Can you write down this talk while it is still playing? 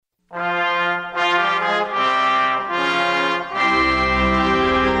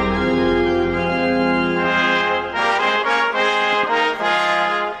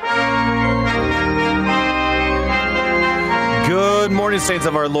saints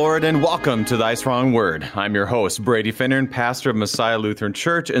of our Lord, and welcome to Thy Strong Word. I'm your host, Brady Finnern, pastor of Messiah Lutheran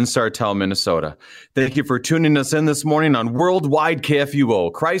Church in Sartell, Minnesota. Thank you for tuning us in this morning on Worldwide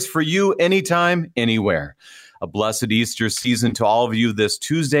KFUO. Christ for you, anytime, anywhere. A blessed Easter season to all of you this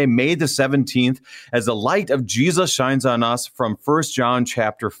Tuesday, May the 17th, as the light of Jesus shines on us from 1 John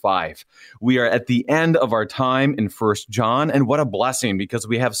chapter 5. We are at the end of our time in 1 John, and what a blessing, because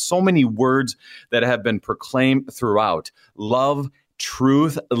we have so many words that have been proclaimed throughout. Love,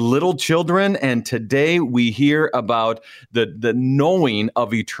 truth, little children, and today we hear about the knowing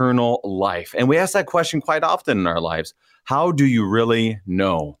of eternal life. And we ask that question quite often in our lives. How do you really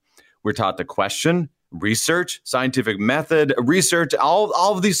know? We're taught the question, research, scientific method, research, all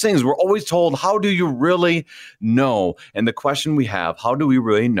of these things. We're always told, how do you really know? And the question we have, how do we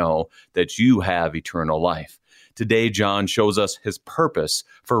really know that you have eternal life? Today, John shows us his purpose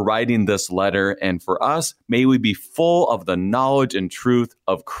for writing this letter, and for us, may we be full of the knowledge and truth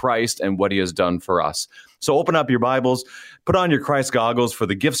of Christ and what he has done for us. So open up your Bibles, put on your Christ goggles, for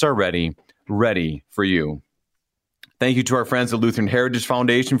the gifts are ready for you. Thank you to our friends at Lutheran Heritage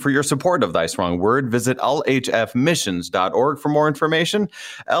Foundation for your support of Thy Strong Word. Visit lhfmissions.org for more information,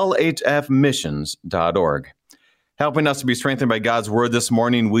 lhfmissions.org. Helping us to be strengthened by God's Word this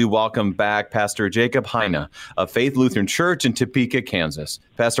morning, we welcome back Pastor Jacob Heine of Faith Lutheran Church in Topeka, Kansas.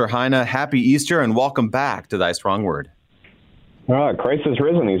 Pastor Heine, happy Easter and welcome back to Thy Strong Word. Christ is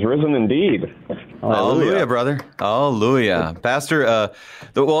risen. He's risen indeed. Hallelujah, brother. Hallelujah. Pastor,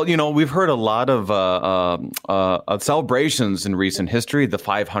 we've heard a lot of celebrations in recent history, the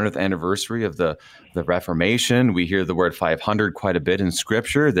 500th anniversary of the Reformation. We hear the word 500 quite a bit in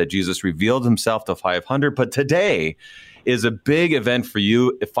Scripture, that Jesus revealed himself to 500. But today is a big event for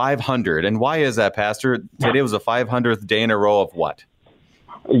you, 500. And why is that, Pastor? Today was the 500th day in a row of what?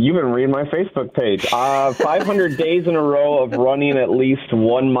 You've been reading my Facebook page. 500 days in a row of running at least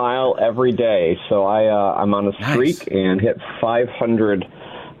 1 mile every day. So I'm on a streak and hit 500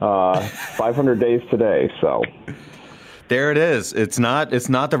 days today. So there it is. It's not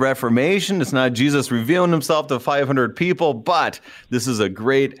the Reformation. It's not Jesus revealing himself to 500 people, but this is a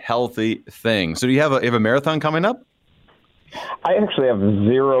great, healthy thing. So do you have a marathon coming up? I actually have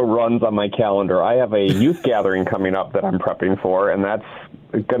 0 runs on my calendar. I have a youth gathering coming up that I'm prepping for, and that's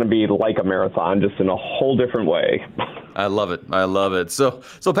going to be like a marathon, just in a whole different way. I love it. So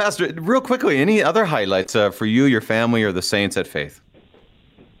Pastor, real quickly, any other highlights for you, your family, or the saints at Faith?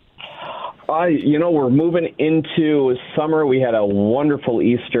 We're moving into summer. We had a wonderful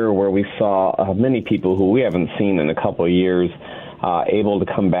Easter where we saw many people who we haven't seen in a couple of years able to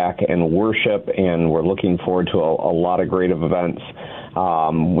come back and worship, and we're looking forward to a lot of great events.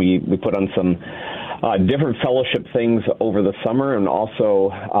 We put on some different fellowship things over the summer, and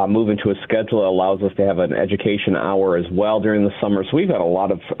also move into a schedule that allows us to have an education hour as well during the summer. So we've got a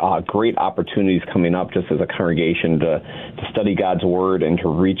lot of great opportunities coming up just as a congregation to study God's Word and to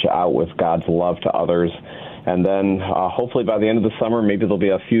reach out with God's love to others. And then hopefully by the end of the summer, maybe there'll be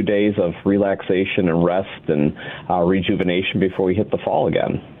a few days of relaxation and rest and rejuvenation before we hit the fall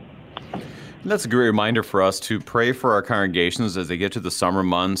again. That's a great reminder for us to pray for our congregations as they get to the summer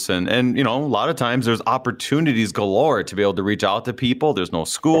months. And a lot of times there's opportunities galore to be able to reach out to people. There's no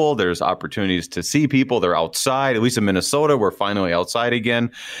school. There's opportunities to see people. They're outside. At least in Minnesota, we're finally outside again.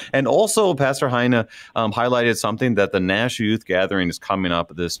 And also, Pastor Heine highlighted something, that the National Youth Gathering is coming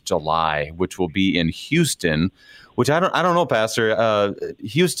up this July, which will be in Houston, which I don't know, Pastor.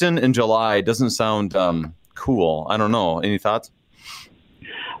 Houston in July doesn't sound cool. I don't know. Any thoughts?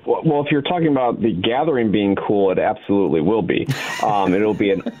 Well, if you're talking about the gathering being cool, it absolutely will be. It'll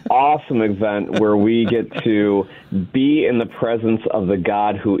be an awesome event where we get to be in the presence of the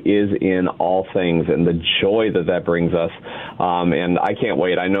God who is in all things, and the joy that brings us. And I can't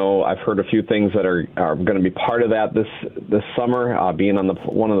wait. I know I've heard a few things that are going to be part of that this summer, being on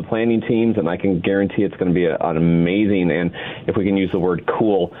one of the planning teams, and I can guarantee it's going to be an amazing, and if we can use the word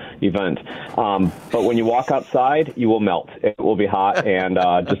cool, event. But when you walk outside, you will melt. It will be hot, and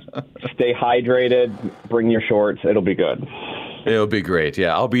just stay hydrated, bring your shorts. It'll be good. It'll be great.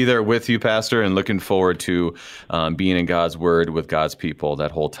 Yeah, I'll be there with you, Pastor, and looking forward to being in God's Word with God's people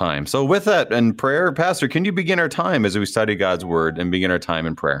that whole time. So with that and prayer, Pastor, can you begin our time as we study God's Word and begin our time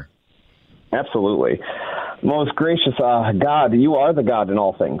in prayer? Absolutely. Most gracious God, you are the God in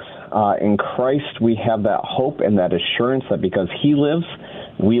all things. In Christ, we have that hope and that assurance that because he lives,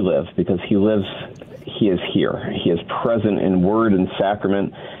 we live. Because he lives, he is here. He is present in word and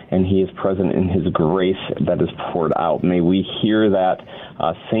sacrament, and he is present in his grace that is poured out. May we hear that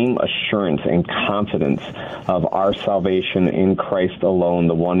same assurance and confidence of our salvation in Christ alone,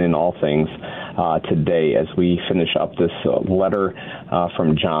 the one in all things, today as we finish up this letter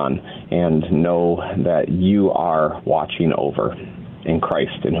from John, and know that you are watching over. In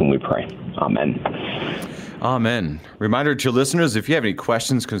Christ, in whom we pray. Amen. Amen. Reminder to listeners, if you have any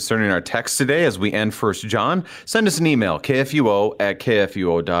questions concerning our text today as we end 1 John, send us an email,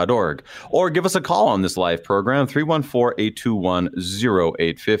 kfuo@kfuo.org, or give us a call on this live program,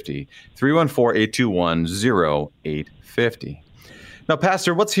 314-821-0850, 314-821-0850. Now,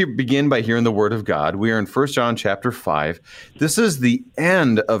 Pastor, let's begin by hearing the Word of God. We are in 1 John chapter 5. This is the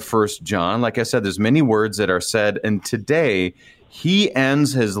end of 1 John. Like I said, there's many words that are said, and today he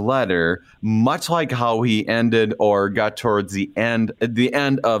ends his letter much like how he ended or got towards the end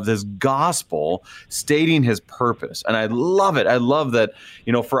of this gospel, stating his purpose. And I love it. I love that,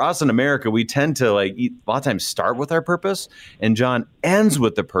 for us in America, we tend to a lot of times start with our purpose, and John ends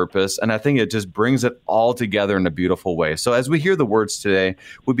with the purpose. And I think it just brings it all together in a beautiful way. So as we hear the words today,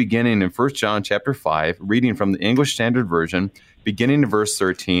 we're beginning in 1 John chapter 5, reading from the English Standard Version, beginning in verse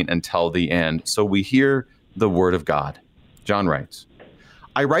 13 until the end. So we hear the word of God. John writes,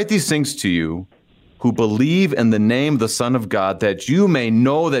 I write these things to you who believe in the name of the Son of God, that you may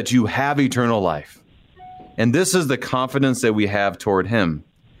know that you have eternal life. And this is the confidence that we have toward him,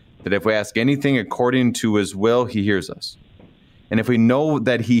 that if we ask anything according to his will, he hears us. And if we know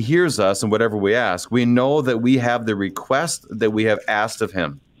that he hears us in whatever we ask, we know that we have the request that we have asked of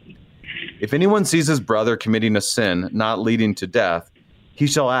him. If anyone sees his brother committing a sin not leading to death, he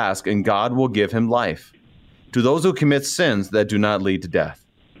shall ask, and God will give him life. To those who commit sins that do not lead to death.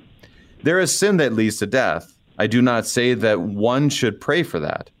 There is sin that leads to death. I do not say that one should pray for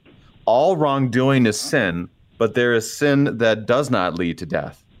that. All wrongdoing is sin, but there is sin that does not lead to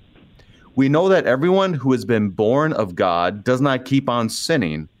death. We know that everyone who has been born of God does not keep on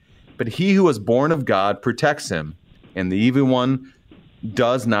sinning, but he who is born of God protects him, and the evil one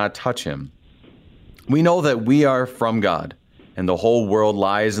does not touch him. We know that we are from God, and the whole world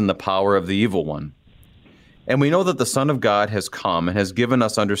lies in the power of the evil one. And we know that the Son of God has come and has given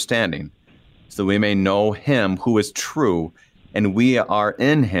us understanding, so we may know him who is true, and we are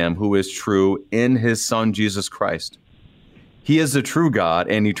in him who is true, in his Son Jesus Christ. He is the true God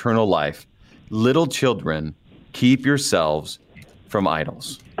and eternal life. Little children, keep yourselves from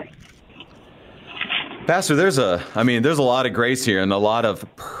idols. Pastor, there's a lot of grace here and a lot of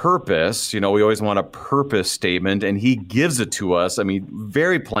purpose. We always want a purpose statement, and he gives it to us.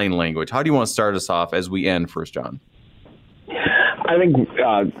 Very plain language. How do you want to start us off as we end 1 John? I think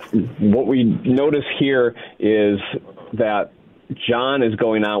what we notice here is that John is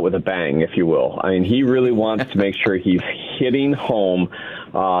going out with a bang, if you will. He really wants to make sure he's hitting home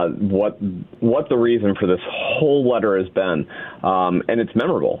what the reason for this whole letter has been, and it's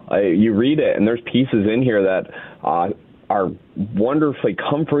memorable. You read it, and there's pieces in here that are wonderfully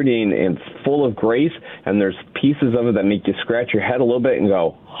comforting and full of grace, and there's pieces of it that make you scratch your head a little bit and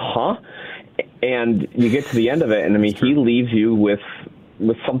go, huh? And you get to the end of it, and he leaves you with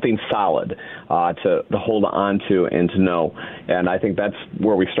something solid to hold on to and to know. And I think that's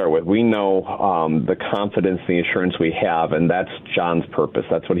where we start with. We know the confidence, the assurance we have, and that's John's purpose.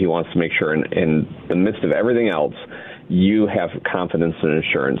 That's what he wants to make sure in the midst of everything else, you have confidence and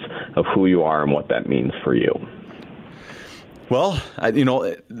assurance of who you are and what that means for you. Well,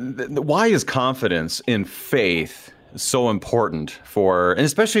 why is confidence in faith so important and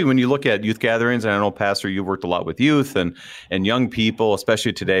especially when you look at youth gatherings, and I know, Pastor, you've worked a lot with youth and young people,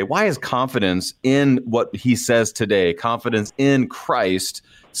 especially today. Why is confidence in what he says today, confidence in Christ,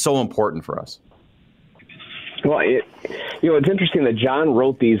 so important for us? Well, it's interesting that John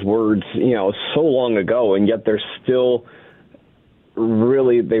wrote these words, so long ago, and yet they're still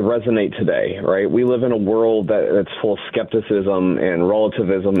they resonate today, right? We live in a world that's full of skepticism and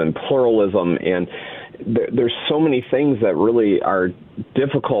relativism and pluralism, and there's so many things that really are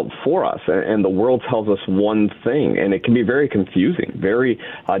difficult for us, and the world tells us one thing, and it can be very confusing, very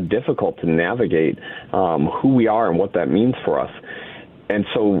difficult to navigate who we are and what that means for us. And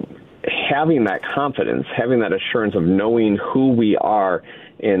so having that confidence, having that assurance of knowing who we are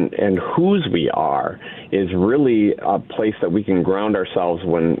and whose we are is really a place that we can ground ourselves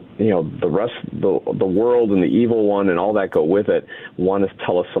when, the rest, the world and the evil one and all that go with it want to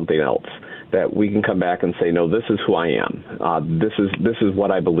tell us something else. That we can come back and say, no, this is who I am. This is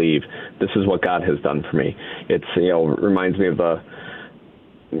what I believe. This is what God has done for me. It's reminds me of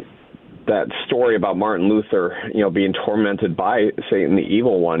that story about Martin Luther, being tormented by Satan, the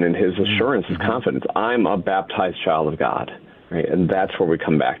evil one, and his assurance, his confidence. I'm a baptized child of God, right? And that's where we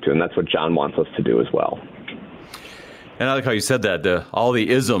come back to, and that's what John wants us to do as well. And I like how you said that, all the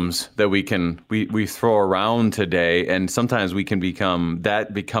isms that we throw around today, and sometimes we can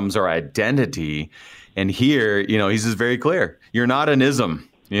becomes our identity. And here, he's just very clear. You're not an ism,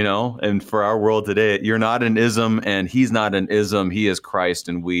 and for our world today, you're not an ism, and he's not an ism. He is Christ,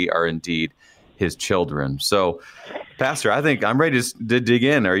 and we are indeed his children. So, Pastor, I think I'm ready to dig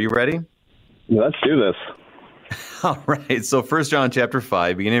in. Are you ready? Let's do this. All right. So 1 John chapter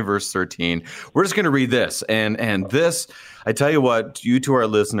 5, beginning in verse 13, we're just going to read this. And this, I tell you what, you are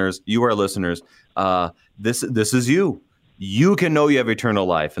listeners, this is you. You can know you have eternal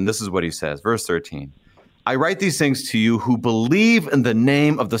life. And this is what he says, verse 13. I write these things to you who believe in the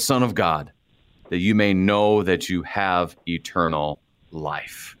name of the Son of God, that you may know that you have eternal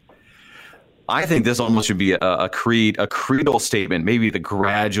life. I think this almost should be a creedal statement, maybe the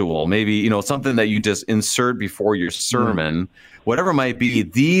gradual, maybe, something that you just insert before your sermon, whatever it might be.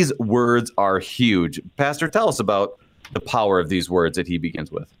 These words are huge. Pastor, tell us about the power of these words that he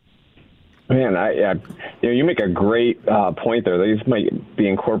begins with. Man, you make a great point there. These might be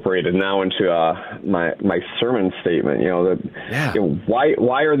incorporated now into my sermon statement.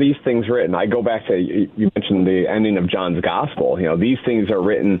 Why are these things written? I go back to, you mentioned the ending of John's Gospel. These things are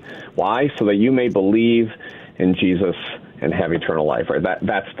written. Why? So that you may believe in Jesus and have eternal life. Right?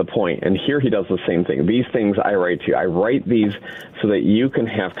 That's the point. And here he does the same thing. These things I write to you. I write these so that you can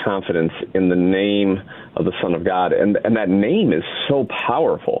have confidence in the name of the Son of God. And that name is so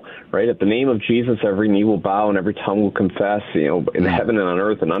powerful, right? At the name of Jesus, every knee will bow and every tongue will confess, in heaven and on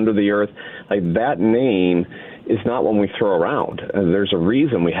earth and under the earth. Like, that name is not one we throw around. There's a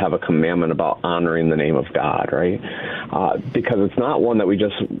reason we have a commandment about honoring the name of God, right? Because it's not one that we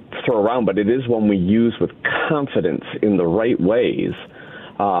just throw around, but it is one we use with confidence in the right ways,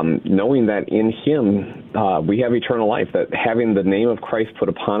 knowing that in him we have eternal life, that having the name of Christ put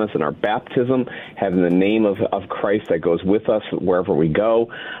upon us in our baptism, having the name of Christ that goes with us wherever we go,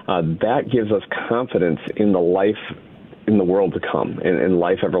 that gives us confidence in the life in the world to come, in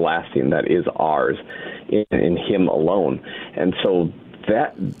life everlasting that is ours in him alone. And so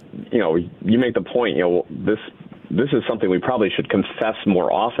that, you make the point, this is something we probably should confess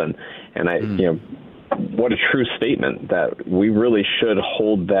more often. And what a true statement that we really should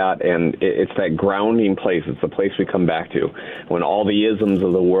hold that. And it's that grounding place. It's the place we come back to. When all the isms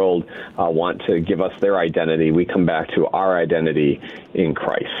of the world want to give us their identity, we come back to our identity in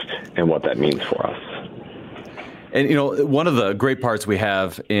Christ and what that means for us. And, one of the great parts we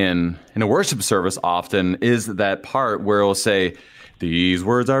have in a worship service often is that part where it'll say, these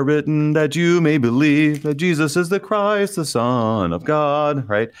words are written that you may believe that Jesus is the Christ, the Son of God,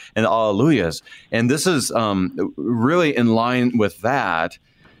 right? And alleluias. And this is really in line with that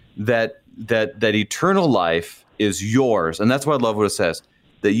eternal life is yours. And that's why I love what it says,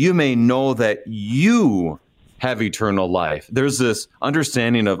 that you may know that you have eternal life. There's this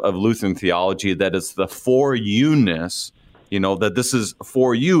understanding of Lutheran theology that it's the for you-ness, that this is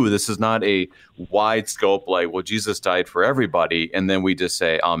for you. This is not a wide scope like, well, Jesus died for everybody, and then we just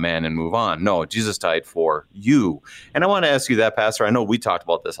say amen and move on. No, Jesus died for you. And I want to ask you that, Pastor. I know we talked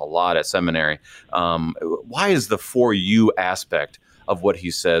about this a lot at seminary. Why is the for you aspect of what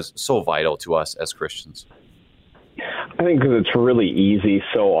he says so vital to us as Christians? I think because it's really easy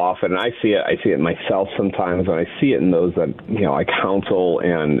so often. I see it myself sometimes, and I see it in those that I counsel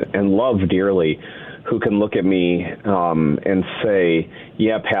and love dearly, who can look at me and say,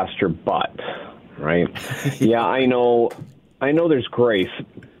 "Yeah, Pastor, but," right? Yeah, I know there's grace,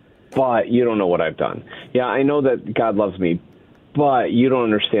 but you don't know what I've done. Yeah, I know that God loves me, but you don't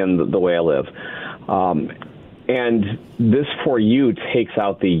understand the way I live. And this for you takes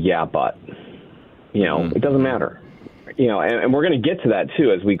out the yeah, but. It doesn't matter. And we're going to get to that,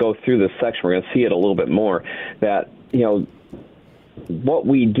 too, as we go through this section. We're going to see it a little bit more, that, what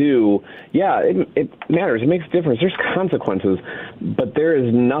we do, it matters. It makes a difference. There's consequences, but there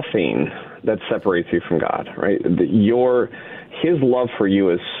is nothing that separates you from God, right? His love for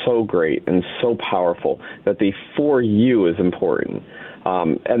you is so great and so powerful that the for you is important.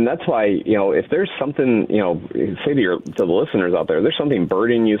 And that's why, if there's something, say to the listeners out there, there's something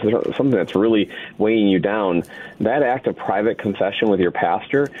burdening you, something that's really weighing you down, that act of private confession with your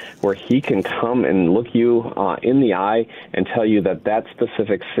pastor, where he can come and look you in the eye and tell you that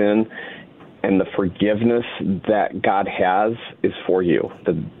specific sin and the forgiveness that God has is for you,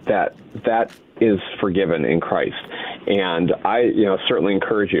 that is forgiven in Christ. And I, certainly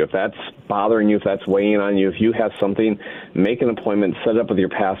encourage you, if that's bothering you, if that's weighing on you, if you have something, make an appointment, set it up with your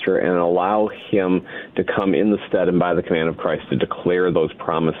pastor, and allow him to come in the stead and by the command of Christ to declare those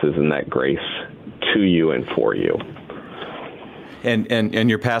promises and that grace to you and for you. And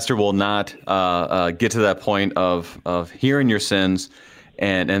your pastor will not get to that point of hearing your sins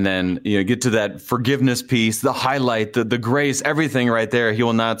and then get to that forgiveness piece, the highlight, the grace, everything right there. He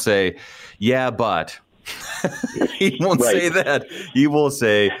will not say, yeah, but. He won't say that. He will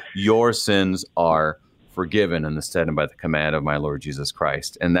say, your sins are forgiven in the stead and by the command of my Lord Jesus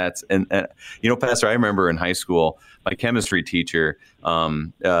Christ. And that's, Pastor, I remember in high school, my chemistry teacher,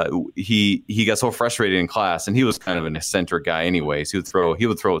 he got so frustrated in class, and he was kind of an eccentric guy anyways. He would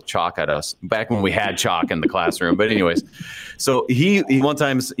throw chalk at us back when we had chalk in the classroom. But anyways, so he one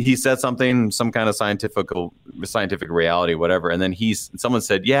time he said something, some kind of scientific reality, whatever. And then someone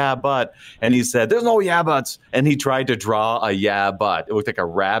said, yeah, but, and he said, there's no yeah, buts. And he tried to draw a yeah, but. It looked like a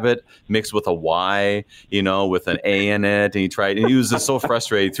rabbit mixed with a Y, with an A in it. And he was just so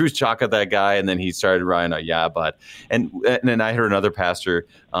frustrated. He threw chalk at that guy, and then he started writing a yeah, but. And then I heard another pastor,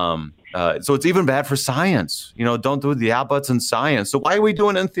 so it's even bad for science. Don't do the yeah buts in science. So why are we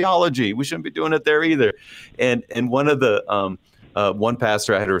doing it in theology? We shouldn't be doing it there either. And one of the one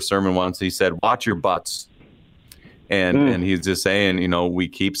pastor, I had a sermon once, he said, watch your butts. And he's just saying, we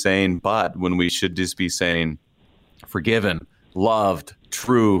keep saying but when we should just be saying forgiven, loved,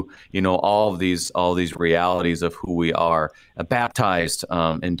 true, all of these realities of who we are, baptized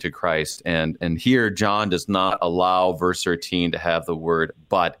into Christ. And here John does not allow verse 13 to have the word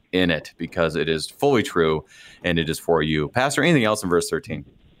but in it, because it is fully true and it is for you. Pastor, anything else in verse 13?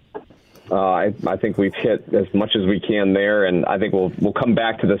 I think we've hit as much as we can there, and I think we'll come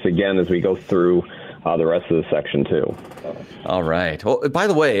back to this again as we go through the rest of the section too. All right. Well, by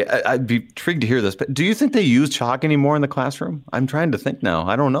the way, I'd be intrigued to hear this, but do you think they use chalk anymore in the classroom? I'm trying to think now.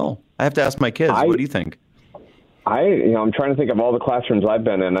 I don't know. I have to ask my kids. What do you think? I'm trying to think of all the classrooms I've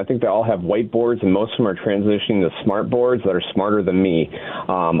been in. I think they all have whiteboards, and most of them are transitioning to smart boards that are smarter than me.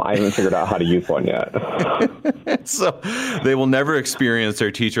 I haven't figured out how to use one yet. So they will never experience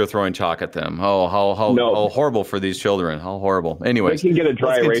their teacher throwing chalk at them. Oh, how horrible for these children. How horrible. Anyways. They can get a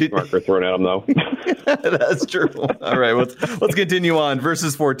dry erase marker thrown at them, though. That's true. All right, let's continue on.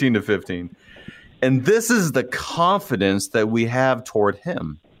 Verses 14 to 15. And this is the confidence that we have toward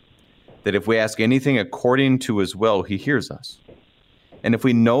him, that if we ask anything according to his will, he hears us. And if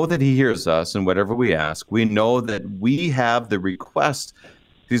we know that he hears us in whatever we ask, we know that we have the request,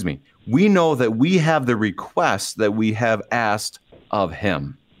 we know that we have the request that we have asked of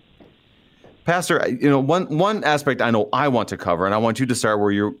him. Pastor, one aspect I know I want to cover, and I want you to start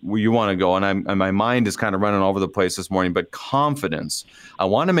where you want to go, and my mind is kind of running all over the place this morning, but confidence. I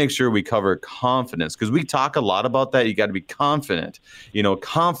want to make sure we cover confidence, because we talk a lot about that. You got to be confident,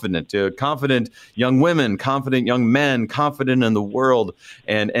 confident young women, confident young men, confident in the world,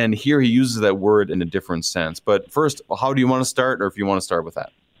 and here he uses that word in a different sense. But first, how do you want to start, or if you want to start with that?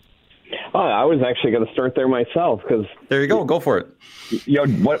 I was actually going to start there myself, because there you go for it.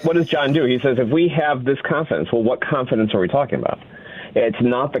 What does John do? He says, if we have this confidence, well, what confidence are we talking about? It's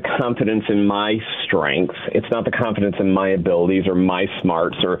not the confidence in my strengths. It's not the confidence in my abilities or my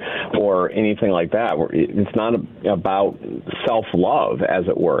smarts or anything like that. It's not about self-love, as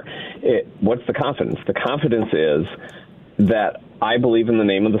it were. What's the confidence? The confidence is that I believe in the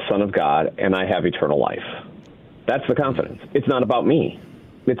name of the Son of God and I have eternal life. That's the confidence. It's not about me.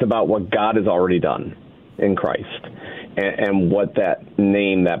 It's about what God has already done in Christ and what that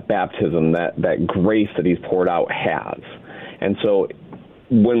name, that baptism, that grace that he's poured out has. And so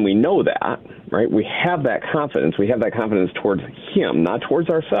when we know that, right, we have that confidence towards him, not towards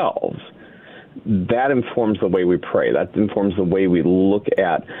ourselves. That informs the way we pray. That informs the way we look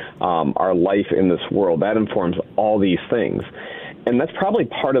at our life in this world. That informs all these things. And that's probably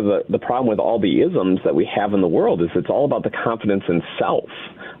part of the problem with all the isms that we have in the world, is it's all about the confidence in self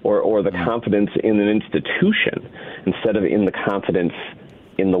or the confidence in an institution instead of in the confidence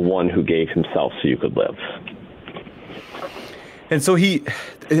in the one who gave himself so you could live. And so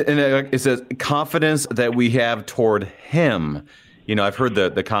it says confidence that we have toward him. I've heard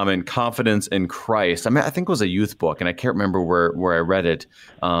the comment, confidence in Christ. I think it was a youth book, and I can't remember where I read it.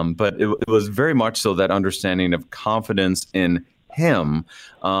 But it was very much so that understanding of confidence in him.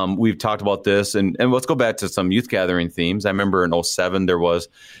 We've talked about this, and let's go back to some youth gathering themes. I remember in 2007 there was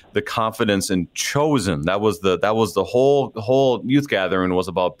the confidence in chosen. That was the whole youth gathering was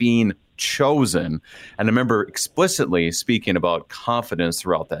about being chosen. And I remember explicitly speaking about confidence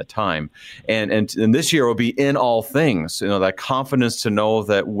throughout that time. And this year will be in all things, that confidence to know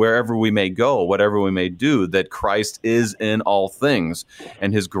that wherever we may go, whatever we may do, that Christ is in all things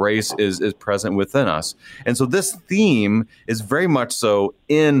and his grace is present within us. And so this theme is very much so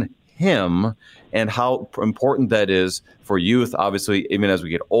in him, and how important that is for youth, obviously, even as we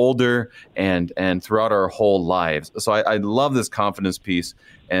get older and throughout our whole lives. So I love this confidence piece,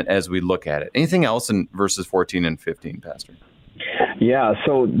 and as we look at it. Anything else in verses 14 and 15, Pastor? Yeah,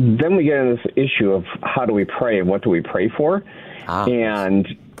 so then we get into this issue of how do we pray and what do we pray for? And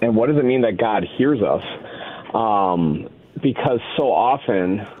what does it mean that God hears us? Because so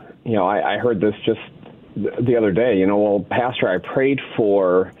often, I heard this just the other day, well, Pastor, I prayed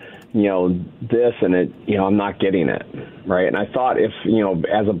for, this and it, I'm not getting it, right? And I thought if,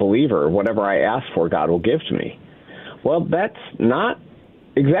 as a believer, whatever I ask for, God will give to me. Well, that's not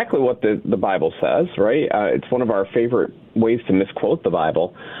exactly what the Bible says, right? It's one of our favorite ways to misquote the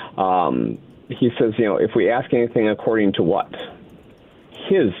Bible. He says, if we ask anything according to what?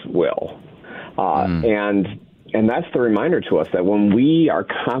 His will. And that's the reminder to us that when we are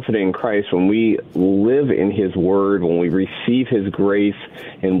confident in Christ, when we live in his word, when we receive his grace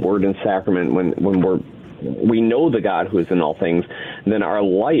in word and sacrament, when we know the God who is in all things, then our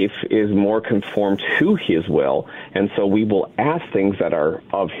life is more conformed to his will. And so we will ask things that are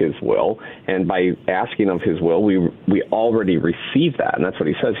of his will. And by asking of his will, we already receive that. And that's what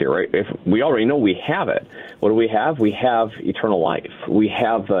he says here, right? If we already know we have it, what do we have? We have eternal life. We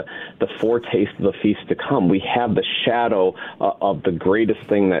have the foretaste of the feast to come. We have the shadow of the greatest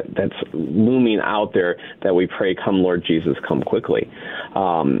thing that's looming out there that we pray, come Lord Jesus, come quickly.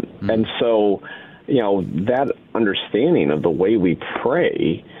 And so, that understanding of the way we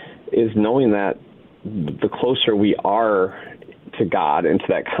pray is knowing that the closer we are to God and to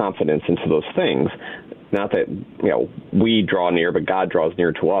that confidence into those things, not that, we draw near, but God draws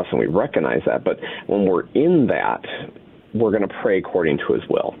near to us, and we recognize that. But when we're in that, we're going to pray according to his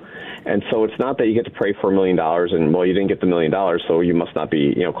will. And so it's not that you get to pray for $1 million and, well, you didn't get the $1 million, so you must not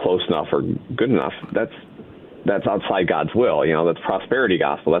be, close enough or good enough. That's outside God's will. That's prosperity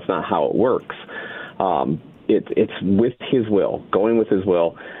gospel. That's not how it works. It's with his will, going with his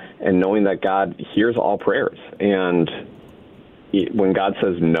will, and knowing that God hears all prayers. And when God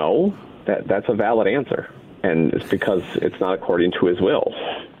says no, that's a valid answer. And it's because it's not according to his will.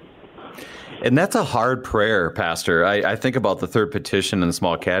 And that's a hard prayer, Pastor. I think about the third petition in the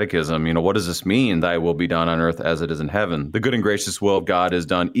Small Catechism. What does this mean? Thy will be done on earth as it is in heaven. The good and gracious will of God is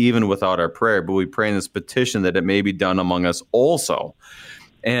done even without our prayer, but we pray in this petition that it may be done among us also.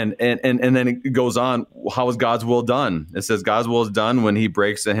 And then it goes on, how is God's will done? It says God's will is done when he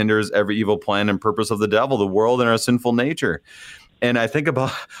breaks and hinders every evil plan and purpose of the devil, the world, and our sinful nature. And I think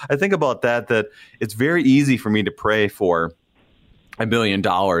about that it's very easy for me to pray for $1 billion,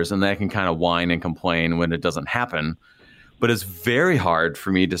 and I can kind of whine and complain when it doesn't happen. But it's very hard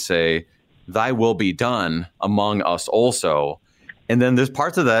for me to say, thy will be done among us also. And then there's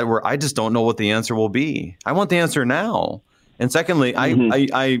parts of that where I just don't know what the answer will be. I want the answer now. And secondly,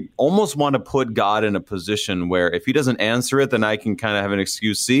 I almost want to put God in a position where if he doesn't answer it, then I can kind of have an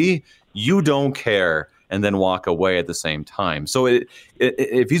excuse. See, you don't care, and then walk away at the same time. So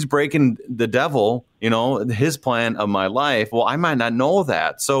if he's breaking the devil, his plan of my life, well, I might not know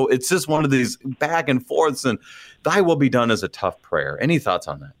that. So it's just one of these back and forths, and thy will be done is a tough prayer. Any thoughts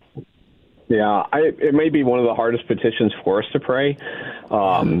on that? Yeah, it may be one of the hardest petitions for us to pray.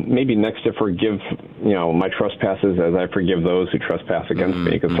 Maybe next to forgive, my trespasses as I forgive those who trespass against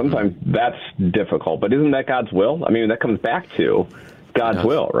me, because sometimes that's difficult. But isn't that God's will? I mean, that comes back to God's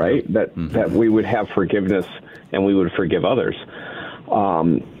will, right? That we would have forgiveness and we would forgive others.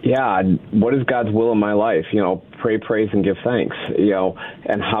 What is God's will in my life? Pray, praise, and give thanks.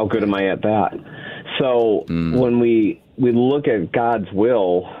 And how good am I at that? So when we look at God's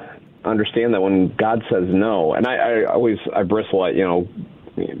will, understand that when God says no, and I bristle at,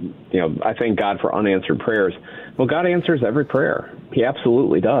 I thank God for unanswered prayers. Well, God answers every prayer. He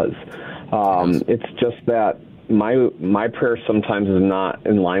absolutely does. It's just that my prayer sometimes is not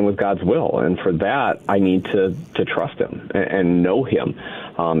in line with God's will, and for that I need to trust him and know him,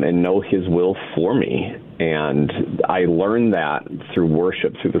 and know his will for me. And I learned that through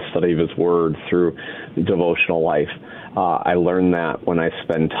worship, through the study of his word, through devotional life. I learned that when I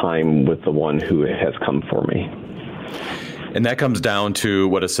spend time with the one who has come for me. And that comes down to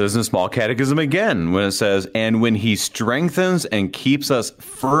what it says in the Small Catechism again, when it says, and when he strengthens and keeps us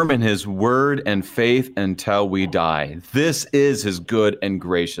firm in his word and faith until we die. This is his good and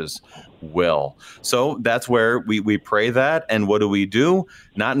gracious will. So that's where we pray that. And what do?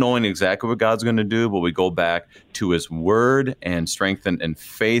 Not knowing exactly what God's going to do, but we go back to his word and strengthen in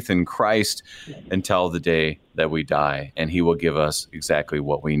faith in Christ until the day that we die. And he will give us exactly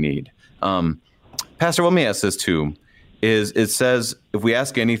what we need. Pastor, let me ask this too. It says, if we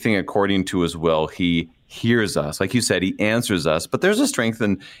ask anything according to his will, he hears us. Like you said, he answers us, but there's a strength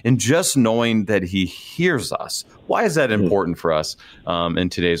in just knowing that he hears us. Why is that important for us in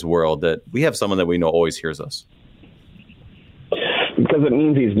today's world, that we have someone that we know always hears us? Because it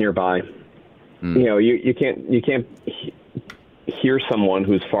means he's nearby. You can't hear someone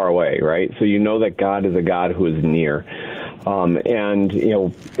who's far away, right? So you know that God is a God who is near. And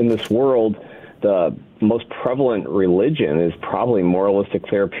in this world, the most prevalent religion is probably moralistic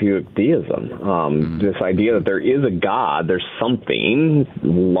therapeutic deism. This idea that there is a God, there's something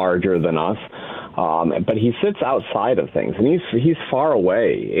larger than us, but he sits outside of things, and he's far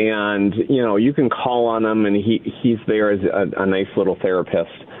away. And you can call on him, and he's there as a nice little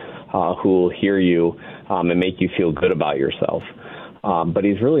therapist who will hear you and make you feel good about yourself. But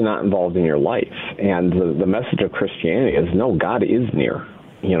he's really not involved in your life. And the message of Christianity is, no, God is near.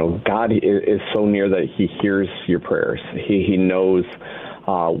 God is so near that he hears your prayers. He knows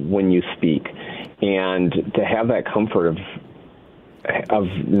when you speak. And to have that comfort of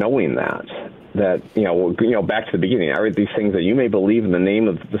knowing that back to the beginning, I read these things, that you may believe in the name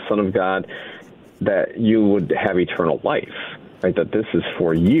of the Son of God, that you would have eternal life, right? That this is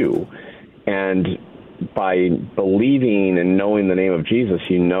for you. And by believing and knowing the name of Jesus,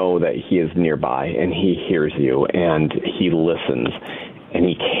 you know that he is nearby, and he hears you, and he listens, and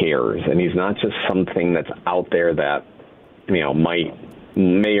he cares, and he's not just something that's out there that may or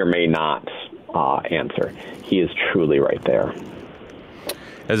may not answer. He is truly right there.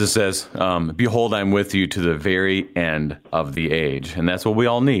 As it says, behold, I'm with you to the very end of the age. And that's what we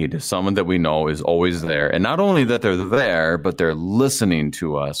all need, someone that we know is always there. And not only that they're there, but they're listening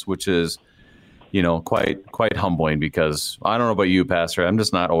to us, which is quite humbling, because I don't know about you, Pastor, I'm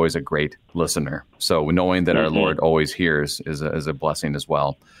just not always a great listener. So knowing that our Lord always hears is a blessing as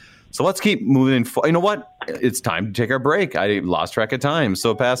well. So let's keep moving. You know what? It's time to take our break. I lost track of time.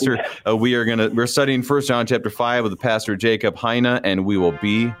 So, Pastor, we're studying 1 John chapter 5 with Pastor Jacob Heine, and we will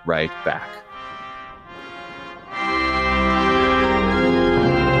be right back.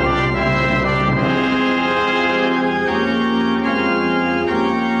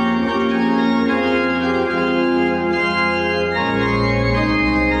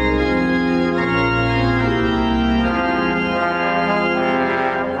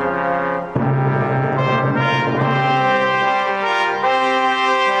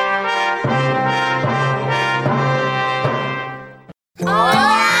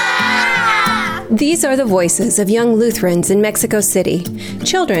 These are the voices of young Lutherans in Mexico City,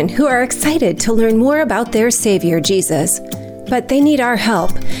 children who are excited to learn more about their Savior, Jesus. But they need our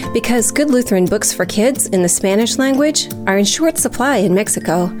help, because good Lutheran books for kids in the Spanish language are in short supply in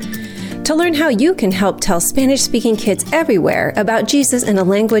Mexico. To learn how you can help tell Spanish-speaking kids everywhere about Jesus in a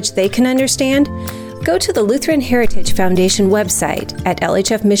language they can understand, go to the Lutheran Heritage Foundation website at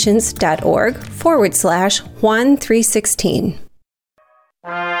lhfmissions.org/Juan 316.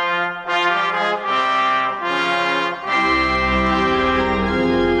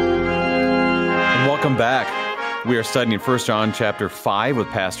 Welcome back. We are studying 1 John chapter 5 with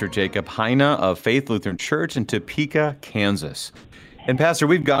Pastor Jacob Heine of Faith Lutheran Church in Topeka, Kansas. And Pastor,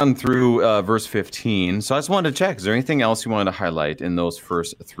 we've gotten through verse 15, so I just wanted to check, is there anything else you wanted to highlight in those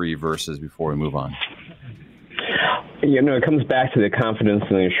first three verses before we move on? It comes back to the confidence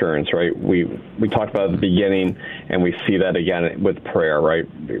and the assurance, right? We talked about at the beginning, and we see that again with prayer, right?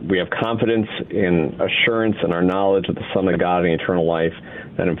 We have confidence in assurance and our knowledge of the Son of God and eternal life.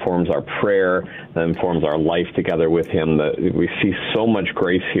 That informs our prayer, that informs our life together with him. That we see so much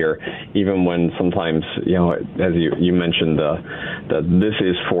grace here, even when sometimes, as you mentioned, that this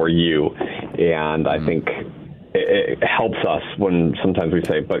is for you. And I think it helps us when sometimes we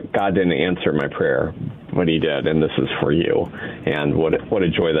say, but God didn't answer my prayer, but he did, and this is for you. And what a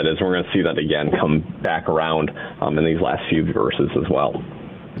joy that is. We're going to see that again come back around in these last few verses as well.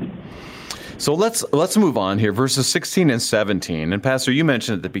 So let's move on here, verses 16 and 17. And Pastor, you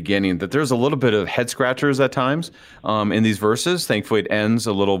mentioned at the beginning that there's a little bit of head scratchers at times in these verses. Thankfully, it ends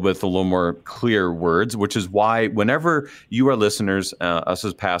a little more clear words, which is why whenever you are listeners, us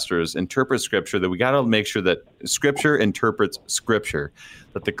as pastors, interpret Scripture, that we got to make sure that Scripture interprets Scripture,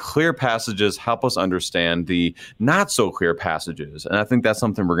 that the clear passages help us understand the not so clear passages. And I think that's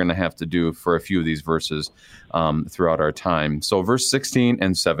something we're going to have to do for a few of these verses throughout our time. So verse 16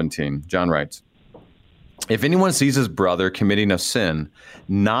 and 17, John writes, "If anyone sees his brother committing a sin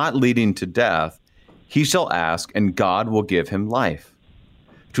not leading to death, he shall ask, and God will give him life.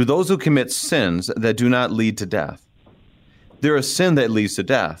 To those who commit sins that do not lead to death, there is sin that leads to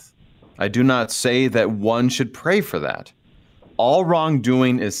death. I do not say that one should pray for that. All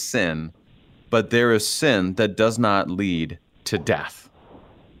wrongdoing is sin, but there is sin that does not lead to death."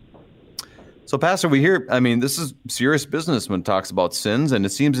 So, Pastor, we hear, this is serious business when it talks about sins, and it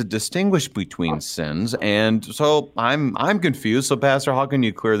seems to distinguish between sins. And so I'm confused. So, Pastor, how can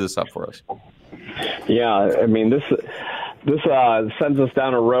you clear this up for us? Yeah, this sends us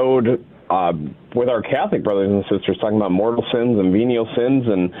down a road with our Catholic brothers and sisters talking about mortal sins and venial sins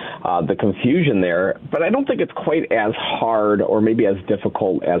and the confusion there. But I don't think it's quite as hard or maybe as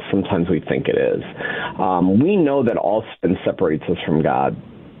difficult as sometimes we think it is. We know that all sin separates us from God,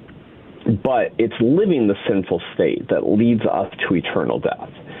 but it's living the sinful state that leads us to eternal death.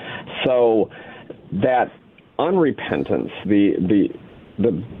 So that unrepentance, the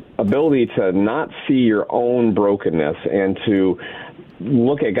ability to not see your own brokenness and to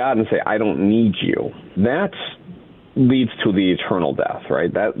look at God and say, I don't need you, that leads to the eternal death,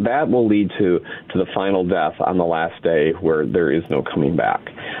 right? That will lead to the final death on the last day where there is no coming back.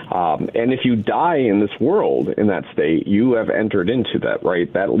 And if you die in this world in that state, you have entered into that,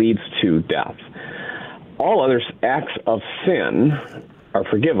 right? That leads to death. All other acts of sin are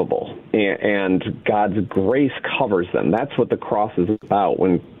forgivable, and God's grace covers them. That's what the cross is about.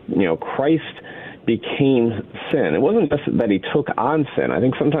 When Christ became sin, it wasn't just that he took on sin. I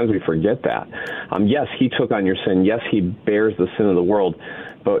think sometimes we forget that. Yes, he took on your sin. Yes, he bears the sin of the world,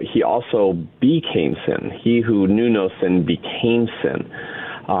 but he also became sin. He who knew no sin became sin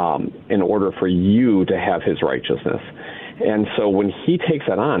in order for you to have his righteousness. And so when he takes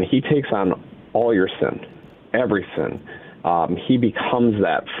that on, he takes on all your sin, every sin. He becomes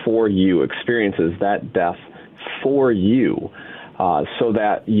that for you, experiences that death for you, so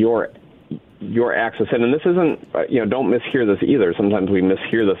that your acts of sin, and this isn't, don't mishear this either. Sometimes we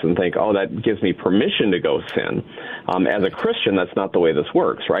mishear this and think, oh, that gives me permission to go sin. As a Christian, that's not the way this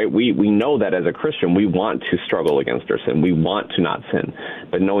works, right? We know that as a Christian, we want to struggle against our sin. We want to not sin,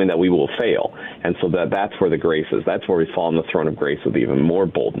 but knowing that we will fail. And so that's where the grace is. That's where we fall on the throne of grace with even more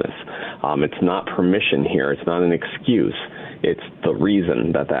boldness. It's not permission here. It's not an excuse. It's the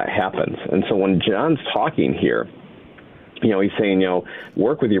reason that happens. And so when John's talking here, he's saying,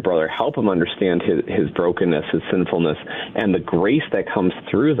 work with your brother, help him understand his brokenness, his sinfulness, and the grace that comes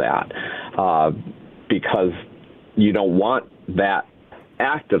through that, because you don't want that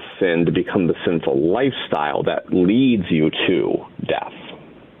act of sin to become the sinful lifestyle that leads you to death.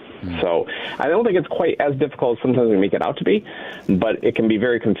 So I don't think it's quite as difficult as sometimes we make it out to be, but it can be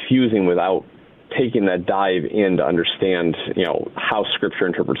very confusing without taking that dive in to understand, how Scripture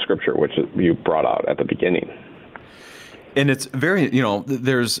interprets Scripture, which you brought out at the beginning. And it's very,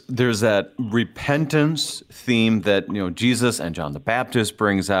 there's that repentance theme that, Jesus and John the Baptist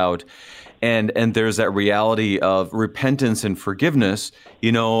brings out. And there's that reality of repentance and forgiveness,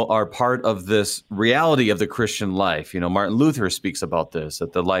 are part of this reality of the Christian life. Martin Luther speaks about this,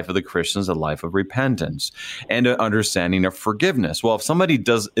 that the life of the Christian is a life of repentance and an understanding of forgiveness. Well, if somebody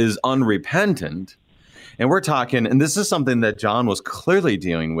is unrepentant, and we're talking, and this is something that John was clearly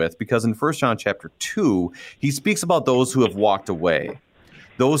dealing with, because in 1 John chapter 2, he speaks about those who have walked away,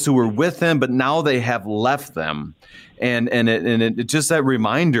 those who were with him, but now they have left them. And it just that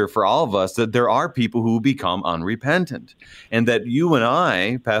reminder for all of us that there are people who become unrepentant, and that you and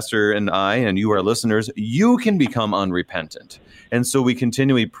I, Pastor and I, and you, our listeners, you can become unrepentant. And so we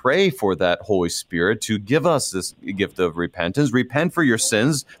continually pray for that Holy Spirit to give us this gift of repentance. Repent for your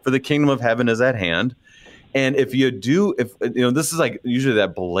sins, for the kingdom of heaven is at hand. And if this is like usually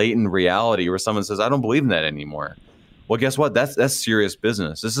that blatant reality where someone says, I don't believe in that anymore. Well, guess what? That's serious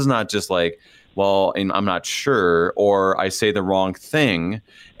business. This is not just like, well, I'm not sure, or I say the wrong thing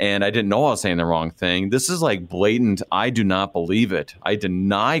and I didn't know I was saying the wrong thing. This is like blatant, I do not believe it. I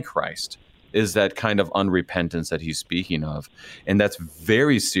deny Christ, is that kind of unrepentance that he's speaking of. And that's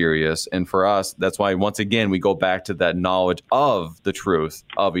very serious. And for us, that's why, once again, we go back to that knowledge of the truth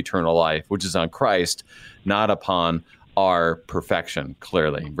of eternal life, which is on Christ, not upon our perfection,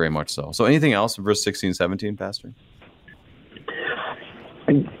 clearly, very much so. So anything else in verse 16, 17, Pastor?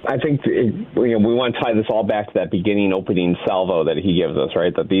 I think we want to tie this all back to that beginning opening salvo that he gives us,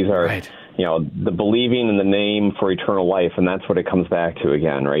 right? That these are, right, the believing in the name for eternal life, and that's what it comes back to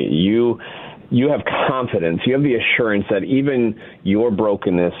again, right? You have confidence, you have the assurance that even your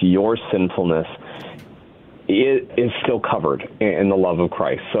brokenness, your sinfulness, is still covered in the love of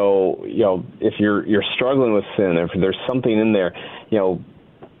Christ. So, if you're struggling with sin, if there's something in there,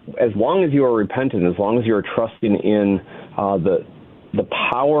 as long as you are repentant, as long as you are trusting in the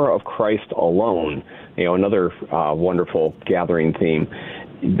power of Christ alone, another wonderful gathering theme,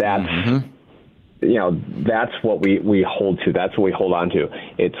 that's, that's what we hold to. That's what we hold on to.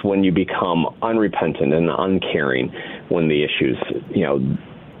 It's when you become unrepentant and uncaring, when the issues,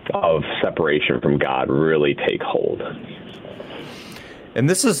 of separation from God really take hold. And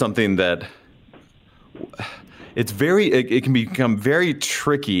this is something that it can become very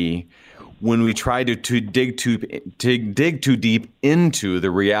tricky when we try to dig too deep into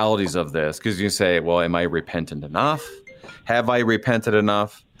the realities of this, because you say, well, am I repentant enough? Have I repented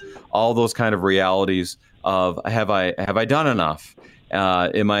enough? All those kind of realities of have I done enough?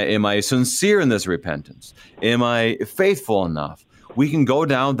 Am I sincere in this repentance? Am I faithful enough? We can go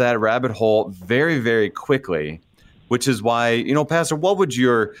down that rabbit hole very, very quickly, which is why, Pastor, what would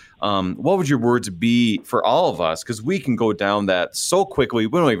your words be for all of us? Because we can go down that so quickly,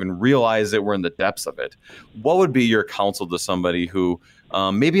 we don't even realize that we're in the depths of it. What would be your counsel to somebody who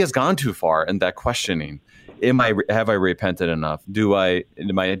maybe has gone too far in that questioning? Have I repented enough? Do I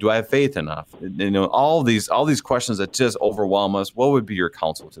have faith enough? All these questions that just overwhelm us. What would be your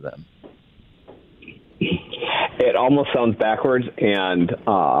counsel to them? It almost sounds backwards,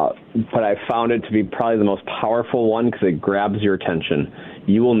 but I found it to be probably the most powerful one because it grabs your attention.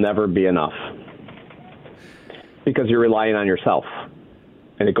 You will never be enough because you're relying on yourself,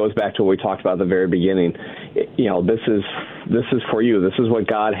 and it goes back to what we talked about at the very beginning. This is for you. This is what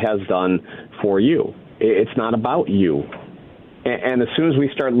God has done for you. It's not about you. And as soon as we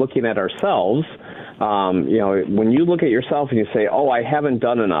start looking at ourselves, when you look at yourself and you say, oh, I haven't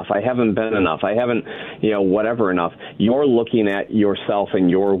done enough, I haven't been enough, I haven't, whatever enough, you're looking at yourself and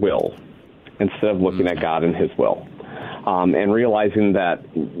your will instead of looking at God and his will. And realizing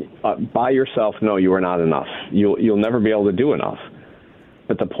that by yourself, no, you are not enough. You'll never be able to do enough.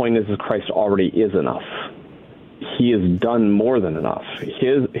 But the point is Christ already is enough. He has done more than enough.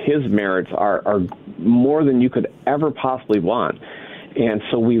 His merits are more than you could ever possibly want. And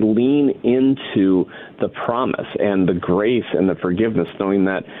so we lean into the promise and the grace and the forgiveness, knowing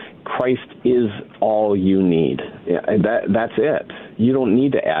that Christ is all you need. That's it. You don't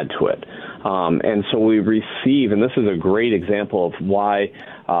need to add to it. And so we receive, and this is a great example of why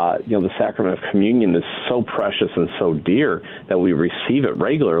the sacrament of communion is so precious and so dear that we receive it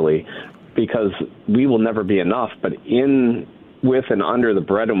regularly, because we will never be enough, but with and under the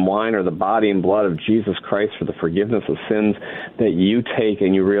bread and wine or the body and blood of Jesus Christ for the forgiveness of sins, that you take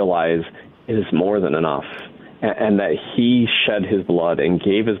and you realize it is more than enough, and that he shed his blood and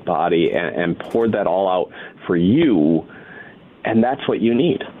gave his body and poured that all out for you, and that's what you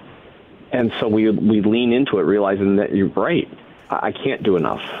need. And so we lean into it, realizing that you're right. I can't do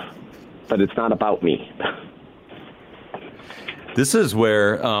enough, but it's not about me. This is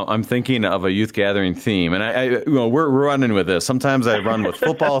where I'm thinking of a youth gathering theme, and we're running with this. Sometimes I run with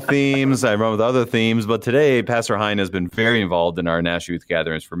football themes, I run with other themes, but today Pastor Hein has been very involved in our national youth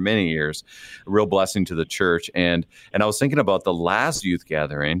gatherings for many years, a real blessing to the church. And I was thinking about the last youth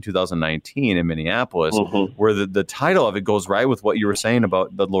gathering, 2019 in Minneapolis, where the title of it goes right with what you were saying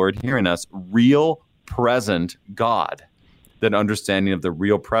about the Lord hearing us, Real Present God. That understanding of the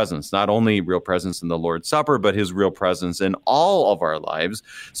real presence, not only real presence in the Lord's Supper, but his real presence in all of our lives.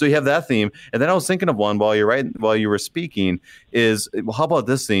 So you have that theme. And then I was thinking of one while you were speaking is, well, how about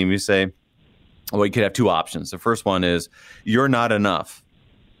this theme? You say, well, you could have two options. The first one is, you're not enough.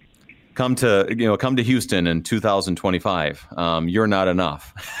 Come to Houston in 2025. You're not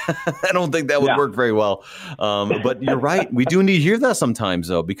enough. I don't think that would work very well. But you're right. We do need to hear that sometimes,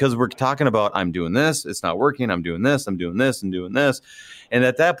 though, because we're talking about, I'm doing this, it's not working. I'm doing this, I'm doing this, and doing this. And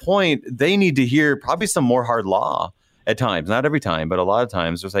at that point, they need to hear probably some more hard law at times. Not every time, but a lot of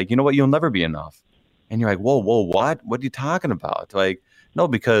times. It's like, you know what? You'll never be enough. And you're like, whoa, what? What are you talking about? Like, no,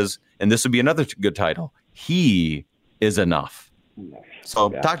 because, and this would be another good title, He is enough. So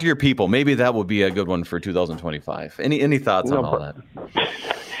talk to your people. Maybe that would be a good one for 2025. Any thoughts on all that?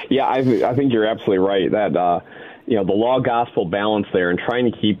 Yeah, I think you're absolutely right. That the law gospel balance there, and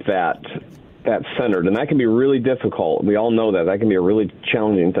trying to keep that centered, and that can be really difficult. We all know that can be a really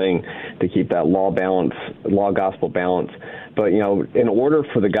challenging thing to keep that law gospel balance. But in order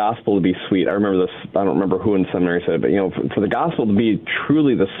for the gospel to be sweet, I remember this. I don't remember who in seminary said it, but for the gospel to be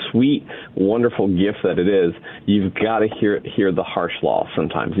truly the sweet, wonderful gift that it is, you've got to hear the harsh law.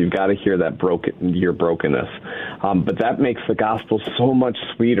 Sometimes you've got to hear that your brokenness. But that makes the gospel so much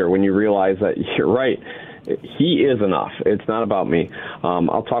sweeter when you realize that you're right. He is enough. It's not about me.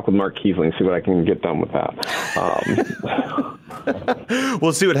 I'll talk with Mark Kiesling and see what I can get done with that.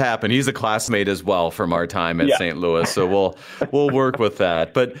 We'll see what happens. He's a classmate as well from our time at St. Louis, so we'll work with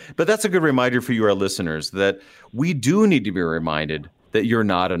that. But that's a good reminder for you, our listeners, that we do need to be reminded that you're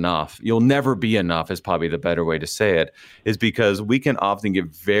not enough. You'll never be enough is probably the better way to say it, is because we can often get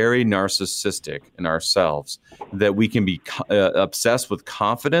very narcissistic in ourselves, that we can be obsessed with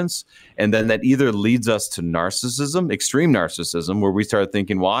confidence. And then that either leads us to narcissism, extreme narcissism, where we start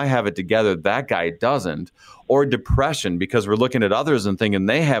thinking, well, I have it together, that guy doesn't, or depression because we're looking at others and thinking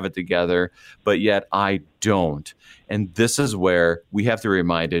they have it together, but yet I don't. And this is where we have to be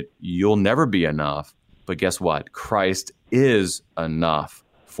reminded, you'll never be enough. But guess what? Christ is enough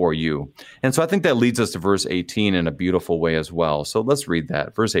for you. And so I think that leads us to verse 18 in a beautiful way as well. So let's read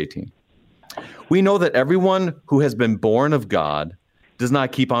that. Verse 18. We know that everyone who has been born of God does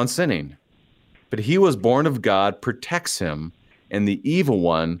not keep on sinning, but he who was born of God protects him, and the evil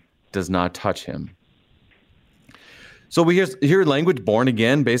one does not touch him. So we hear language born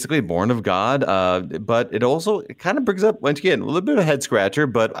again, basically born of God, but it kind of brings up, once again, a little bit of a head scratcher,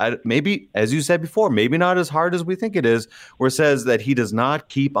 but maybe, as you said before, maybe not as hard as we think it is, where it says that he does not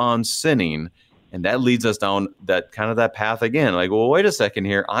keep on sinning. And that leads us down that path again. Like, well, wait a second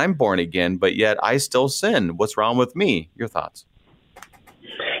here. I'm born again, but yet I still sin. What's wrong with me? Your thoughts?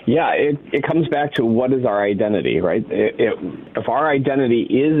 Yeah, it comes back to what is our identity, right? If our identity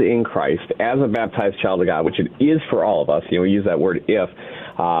is in Christ as a baptized child of God, which it is for all of us, we use that word if,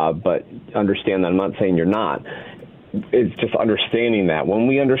 but understand that I'm not saying you're not. It's just understanding that. When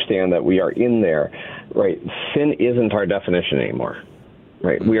we understand that we are in there, right, sin isn't our definition anymore,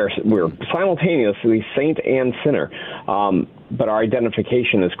 right? We're simultaneously saint and sinner, but our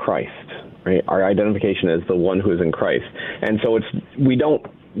identification is Christ, right? Our identification is the one who is in Christ. And so we don't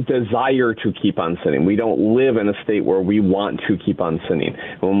desire to keep on sinning. We don't live in a state where we want to keep on sinning.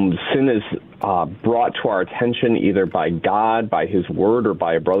 When sin is brought to our attention either by God, by his word, or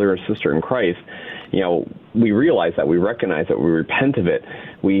by a brother or sister in Christ, we realize that, we recognize that, we repent of it,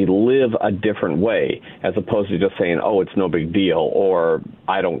 we live a different way, as opposed to just saying, oh, it's no big deal, or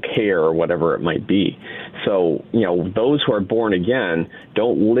I don't care, or whatever it might be. So, those who are born again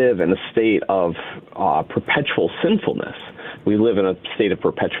don't live in a state of perpetual sinfulness. We live in a state of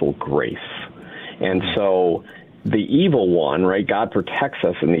perpetual grace. And so the evil one, right, God protects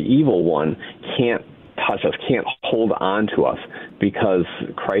us, and the evil one can't touch us, can't hold on to us, because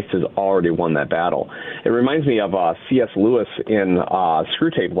Christ has already won that battle. It reminds me of C.S. Lewis in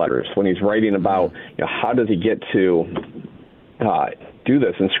Screwtape Letters, when he's writing about how does he get to do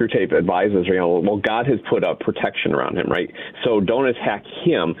this, and Screwtape advises, well, God has put up protection around him, right? So don't attack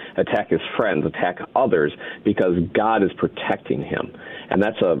him, attack his friends, attack others, because God is protecting him. And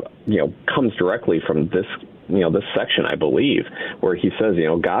that's comes directly from this section, I believe, where he says,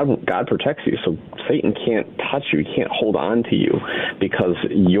 God protects you, so Satan can't touch you, he can't hold on to you, because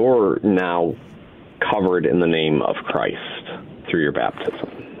you're now covered in the name of Christ through your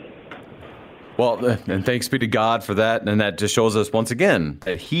baptism. Well, and thanks be to God for that. And that just shows us once again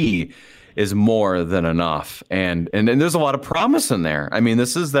that he is more than enough. And there's a lot of promise in there. I mean,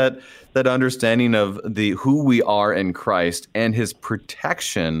 this is that understanding of who we are in Christ and his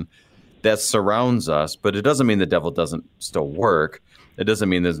protection that surrounds us. But it doesn't mean the devil doesn't still work. It doesn't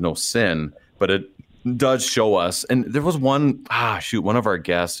mean there's no sin, but it does show us. And there was one of our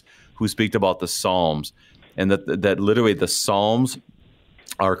guests who speaks about the Psalms, and that literally the Psalms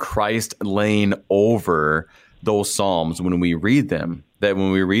are Christ laying over those Psalms when we read them, that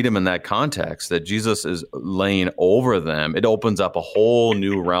when we read them in that context, that Jesus is laying over them. It opens up a whole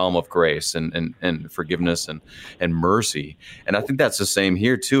new realm of grace and forgiveness and mercy. And I think that's the same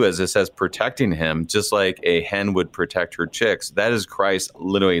here too, as it says protecting him, just like a hen would protect her chicks. That is Christ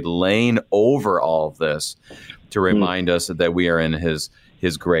literally laying over all of this to remind us that we are in his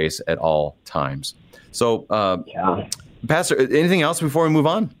grace at all times. So, Pastor, anything else before we move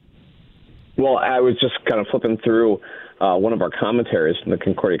on? Well, I was just kind of flipping through one of our commentaries from the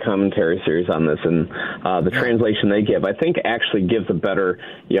Concordia Commentary series on this, and the translation they give, I think, actually gives a better,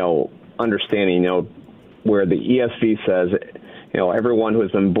 understanding, where the ESV says, everyone who has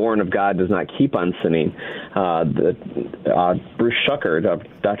been born of God does not keep on sinning. Dr. Bruce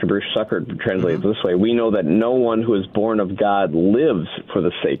Schuckert translates this way: we know that no one who is born of God lives for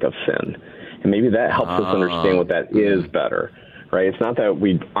the sake of sin. And maybe that helps us understand what that is better, right? It's not that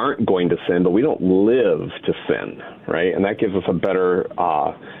we aren't going to sin, but we don't live to sin, right? And that gives us a better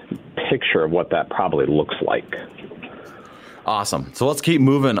picture of what that probably looks like. Awesome. So let's keep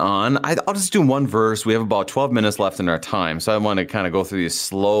moving on. I'll just do one verse. We have about 12 minutes left in our time, so I want to kind of go through these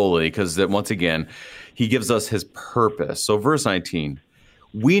slowly because, once again, he gives us his purpose. So verse 19,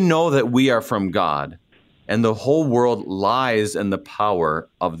 we know that we are from God, and the whole world lies in the power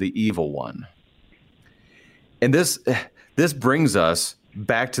of the evil one. And this brings us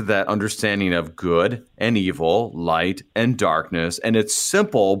back to that understanding of good and evil, light and darkness. And it's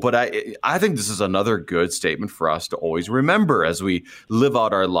simple, but I think this is another good statement for us to always remember as we live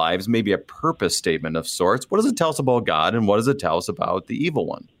out our lives, maybe a purpose statement of sorts. What does it tell us about God, and what does it tell us about the evil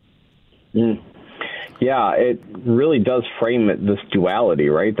one? Yeah, it really does frame this duality,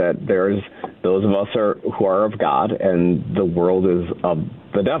 right? That there's those of us who are of God, and the world is of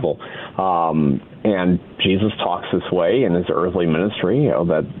the devil. And Jesus talks this way in his earthly ministry,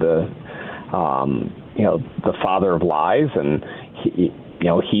 that the father of lies, and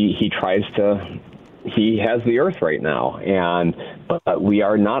he tries to. He has the earth right now, but we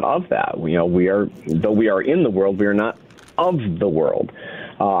are not of that. We are, though we are in the world, we are not of the world.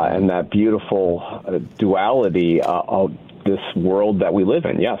 And that beautiful duality of this world that we live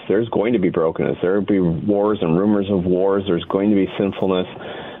in. Yes, there's going to be brokenness. There will be wars and rumors of wars. There's going to be sinfulness,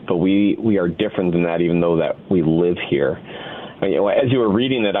 but we are different than that, even though that we live here. As you were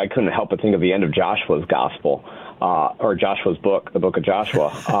reading it, I couldn't help but think of the end of Joshua's gospel, or Joshua's book, the book of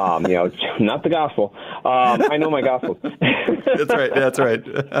Joshua. Not the gospel. I know my gospel. That's right.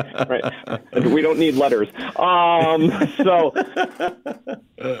 Right. We don't need letters. As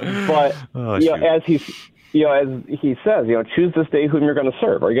he says, choose this day whom you're going to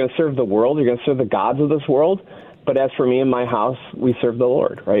serve. Are you going to serve the world? Are you going to serve the gods of this world? But as for me and my house, we serve the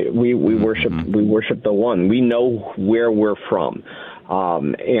Lord, right? We worship the one. We know where we're from.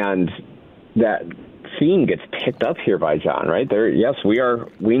 And that theme gets picked up here by John, right?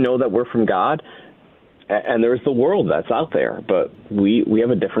 We know that we're from God, and there's the world that's out there, but we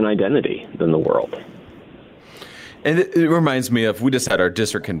have a different identity than the world. And it reminds me of, we just had our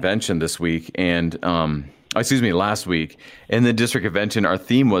district convention this week, and last week. In the district convention, our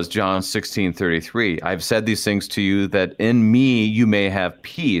theme was John 16:33. I've said these things to you that in me you may have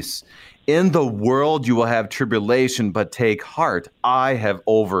peace. In the world you will have tribulation, but take heart. I have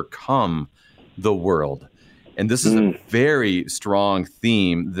overcome the world. And this is a very strong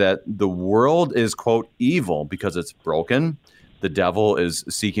theme, that the world is, quote, evil because it's broken. The devil is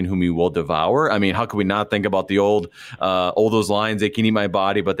seeking whom he will devour. I mean, how could we not think about the old those lines, they can eat my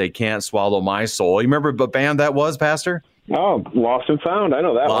body, but they can't swallow my soul. You remember what band that was, Pastor? Oh, Lost and Found. I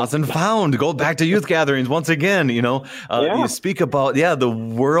know that. Lost and Found. Go back to youth gatherings once again, You speak about, the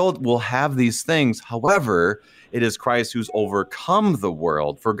world will have these things. However, it is Christ who's overcome the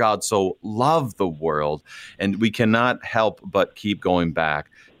world, for God so loved the world. And we cannot help but keep going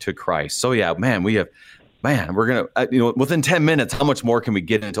back to Christ. So, we're going to, within 10 minutes, how much more can we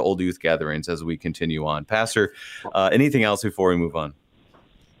get into old youth gatherings as we continue on? Pastor, anything else before we move on?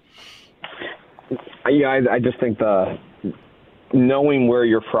 I just think knowing where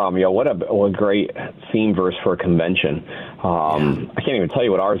you're from, what a great theme verse for a convention. I can't even tell you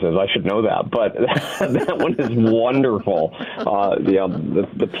what ours is. I should know that, but that one is wonderful.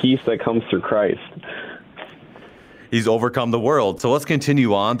 The peace that comes through Christ. He's overcome the world. So let's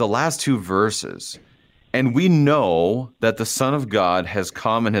continue on. The last two verses. And we know that the Son of God has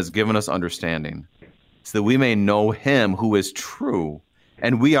come and has given us understanding, so that we may know him who is true,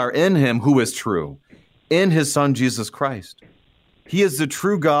 and we are in him who is true, in his Son Jesus Christ. He is the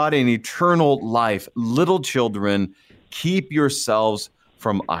true God and eternal life. Little children, keep yourselves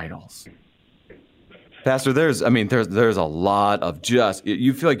from idols. Pastor, there's a lot of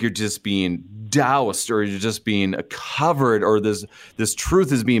you feel like you're just being doused, or you're just being covered, or this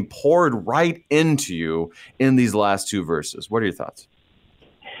truth is being poured right into you in these last two verses. What are your thoughts?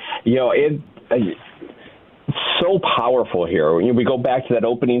 It's so powerful here. We go back to that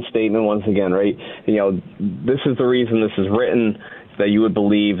opening statement once again, right? This is the reason this is written, that you would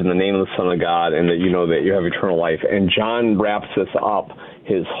believe in the name of the Son of God, and that you know that you have eternal life. And John wraps this up,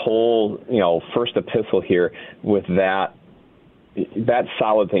 his whole, first epistle here, with that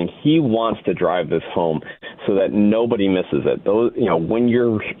solid thing. He wants to drive this home so that nobody misses it. Those, when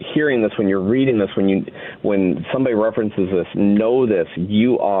you're hearing this, when you're reading this, when somebody references this, know this: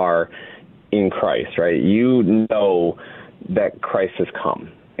 you are in Christ, right? You know that Christ has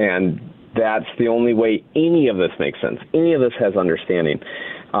come, and that's the only way any of this makes sense. Any of this has understanding.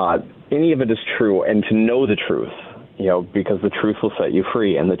 Any of it is true, and to know the truth, because the truth will set you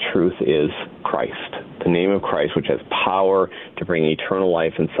free, and the truth is Christ, the name of Christ, which has power to bring eternal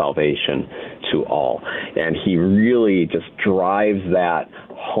life and salvation to all. And he really just drives that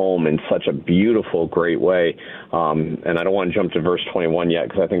home in such a beautiful, great way. And I don't want to jump to verse 21 yet,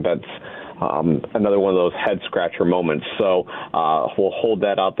 because I think that's another one of those head-scratcher moments. So we'll hold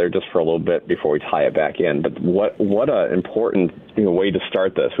that out there just for a little bit before we tie it back in. But what an important way to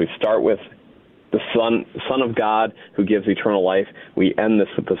start this. We start with the Son of God who gives eternal life. We end this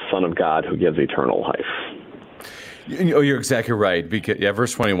with the Son of God who gives eternal life. You're exactly right. Because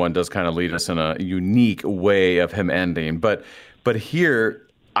verse 21 does kind of lead us in a unique way of him ending. But here,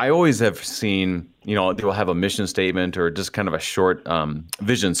 I always have seen, they'll have a mission statement or just kind of a short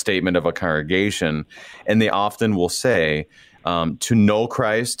vision statement of a congregation, and they often will say to know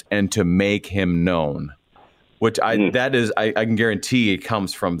Christ and to make him known, which I can guarantee it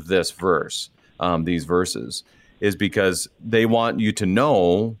comes from this verse, these verses, is because they want you to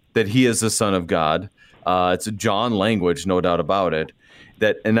know that he is the Son of God. It's a John language, no doubt about it.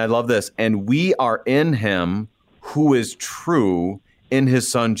 And I love this. And we are in him who is true in his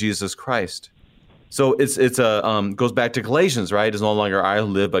Son, Jesus Christ. So it's goes back to Galatians, right? It's no longer I who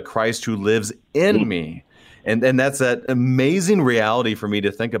live, but Christ who lives in me. And that's that amazing reality for me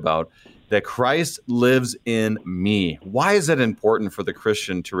to think about, that Christ lives in me. Why is that important for the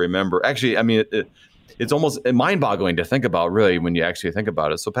Christian to remember? Actually, I mean, it's almost mind-boggling to think about, really, when you actually think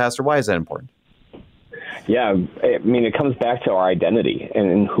about it. So, Pastor, why is that important? Yeah, I mean, it comes back to our identity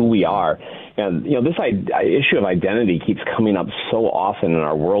and who we are. And, this issue of identity keeps coming up so often in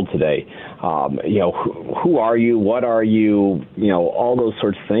our world today. Who are you? What are you? All those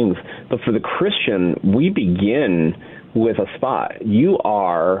sorts of things. But for the Christian, we begin with a spot. You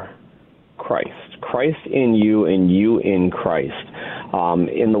are Christ. Christ in you and you in Christ.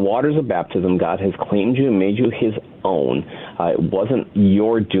 In the waters of baptism, God has claimed you and made you his own. It wasn't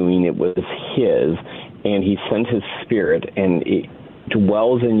your doing, it was his. And he sent his Spirit, and it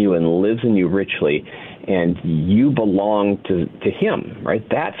dwells in you and lives in you richly, and you belong to him, right?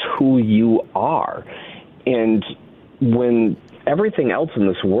 That's who you are. And when everything else in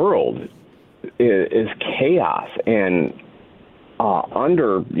this world is chaos and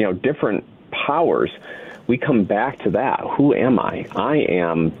under different powers, we come back to that. Who am I? I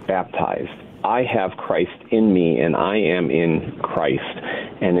am baptized. I have Christ in me, and I am in Christ,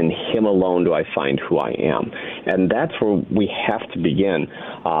 and in him alone do I find who I am. And that's where we have to begin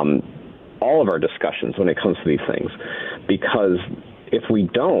all of our discussions when it comes to these things, because if we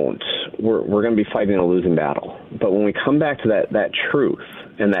don't, we're going to be fighting a losing battle. But when we come back to that truth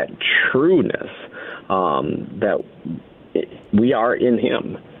and that trueness, that we are in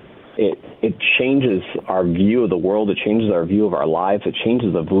him, it changes our view of the world. It changes our view of our lives. It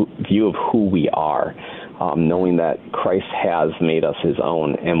changes the view of who we are, knowing that Christ has made us his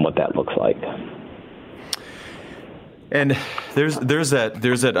own and what that looks like. And there's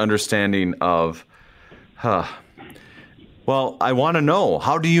that understanding of, well, I want to know.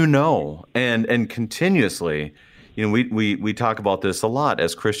 How do you know? And continuously, we talk about this a lot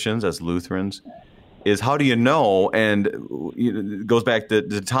as Christians, as Lutherans, is how do you know? And it goes back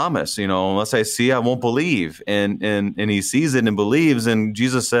to Thomas, unless I see, I won't believe. And he sees it and believes. And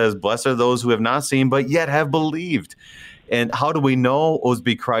Jesus says, blessed are those who have not seen, but yet have believed. And how do we know? It was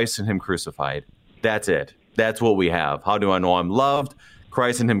be Christ and him crucified. That's it. That's what we have. How do I know I'm loved?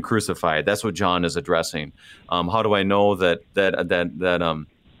 Christ and him crucified. That's what John is addressing. How do I know that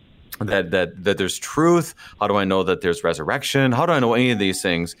there's truth? How do I know that there's resurrection? How do I know any of these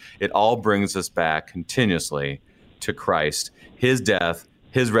things? It all brings us back continuously to Christ, his death,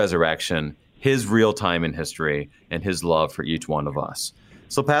 his resurrection, his real time in history, and his love for each one of us.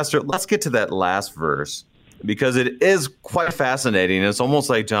 So, Pastor, let's get to that last verse, because it is quite fascinating. It's almost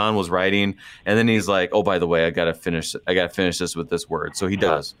like John was writing, and then he's like, oh, by the way, I got to finish this with this word. So he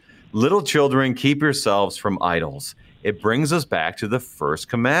does. Little children, keep yourselves from idols. It brings us back to the first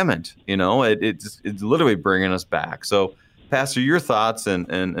commandment. It's literally bringing us back. So, Pastor, your thoughts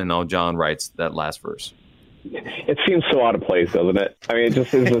and how John writes that last verse. It seems so out of place, doesn't it? I mean, it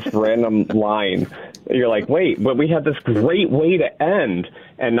just is this random line. You're like, wait, but we had this great way to end,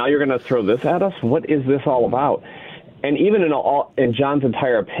 and now you're going to throw this at us? What is this all about? And even in John's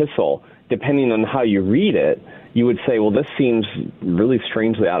entire epistle, depending on how you read it, you would say, well, this seems really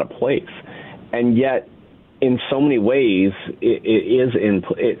strangely out of place. And yet, in so many ways,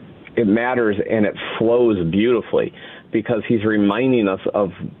 it matters, and it flows beautifully, because he's reminding us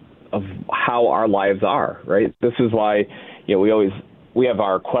of how our lives are, right? This is why, we have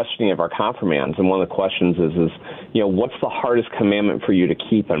our questioning of our confirmands, and one of the questions is what's the hardest commandment for you to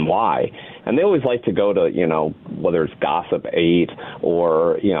keep and why? And they always like to go to, whether it's gossip 8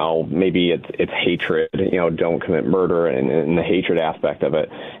 or, maybe it's hatred, don't commit murder and the hatred aspect of it.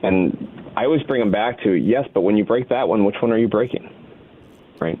 And I always bring them back to, yes, but when you break that one, which one are you breaking?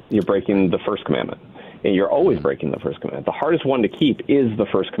 Right? You're breaking the first commandment. And you're always breaking the first commandment. The hardest one to keep is the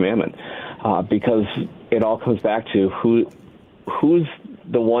first commandment, because it all comes back to who's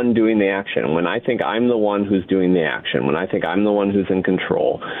the one doing the action. When I think I'm the one who's doing the action, when I think I'm the one who's in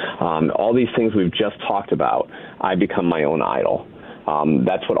control, all these things we've just talked about, I become my own idol.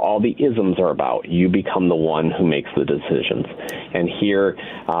 That's what all the isms are about. You become the one who makes the decisions. And here,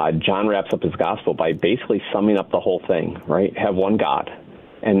 John wraps up his gospel by basically summing up the whole thing, right? Have one God,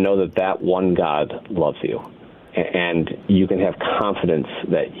 and know that that one God loves you. And you can have confidence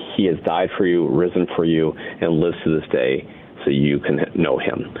that he has died for you, risen for you, and lives to this day so you can know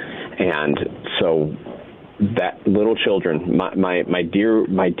him. And so that little children, my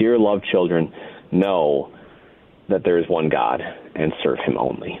dear loved children, know that there is one God and serve him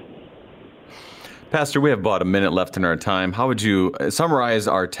only. Pastor, we have about a minute left in our time. How would you summarize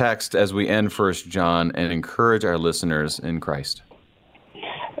our text as we end 1 John and encourage our listeners in Christ?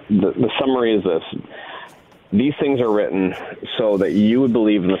 The summary is this. These things are written so that you would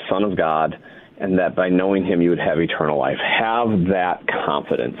believe in the Son of God, and that by knowing him you would have eternal life. Have that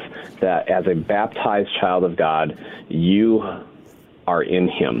confidence that as a baptized child of God, you are in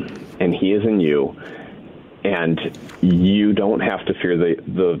him, and he is in you, and you don't have to fear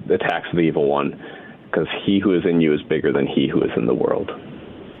the attacks of the evil one, because he who is in you is bigger than he who is in the world.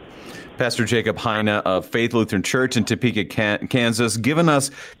 Pastor Jacob Heine of Faith Lutheran Church in Topeka, Kansas, giving us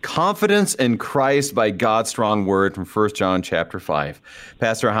confidence in Christ by God's strong word from 1 John chapter 5.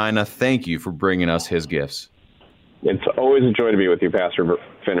 Pastor Heine, thank you for bringing us his gifts. It's always a joy to be with you, Pastor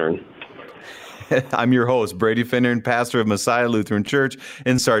Finnern. I'm your host, Brady Finnern, pastor of Messiah Lutheran Church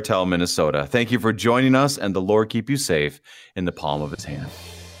in Sartell, Minnesota. Thank you for joining us, and the Lord keep you safe in the palm of his hand.